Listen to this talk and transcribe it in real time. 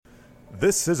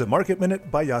This is a Market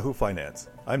Minute by Yahoo Finance.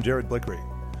 I'm Jared Blickery.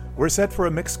 We're set for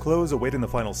a mixed close awaiting the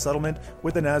final settlement,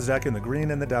 with the Nasdaq in the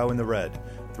green and the Dow in the red.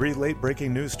 Three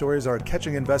late-breaking news stories are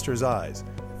catching investors' eyes.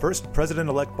 First,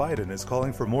 President-elect Biden is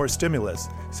calling for more stimulus,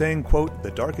 saying, quote,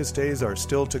 "The darkest days are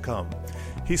still to come."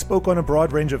 He spoke on a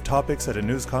broad range of topics at a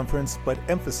news conference, but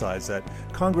emphasized that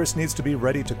Congress needs to be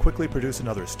ready to quickly produce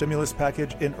another stimulus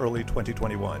package in early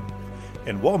 2021.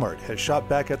 And Walmart has shot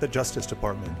back at the Justice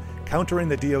Department, countering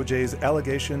the DOJ's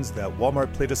allegations that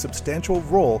Walmart played a substantial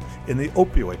role in the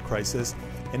opioid crisis.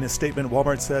 In a statement,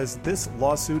 Walmart says this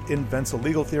lawsuit invents a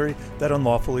legal theory that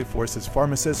unlawfully forces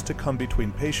pharmacists to come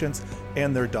between patients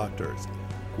and their doctors.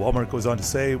 Walmart goes on to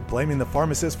say, blaming the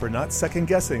pharmacists for not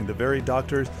second-guessing the very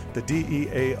doctors the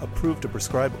DEA approved to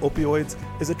prescribe opioids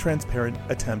is a transparent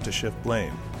attempt to shift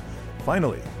blame.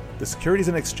 Finally, the Securities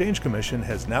and Exchange Commission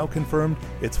has now confirmed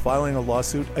it's filing a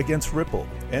lawsuit against Ripple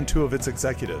and two of its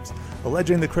executives,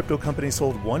 alleging the crypto company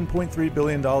sold $1.3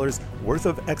 billion worth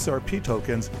of XRP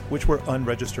tokens, which were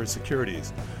unregistered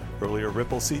securities. Earlier,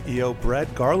 Ripple CEO Brad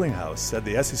Garlinghouse said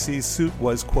the SEC's suit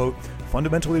was, quote,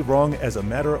 fundamentally wrong as a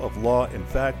matter of law and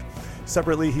fact.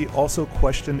 Separately, he also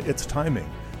questioned its timing.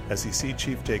 SEC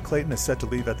Chief Jay Clayton is set to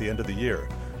leave at the end of the year.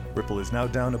 Ripple is now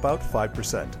down about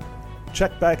 5%.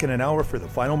 Check back in an hour for the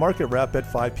final market wrap at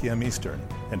 5 p.m. Eastern.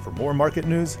 And for more market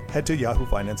news, head to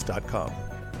yahoofinance.com.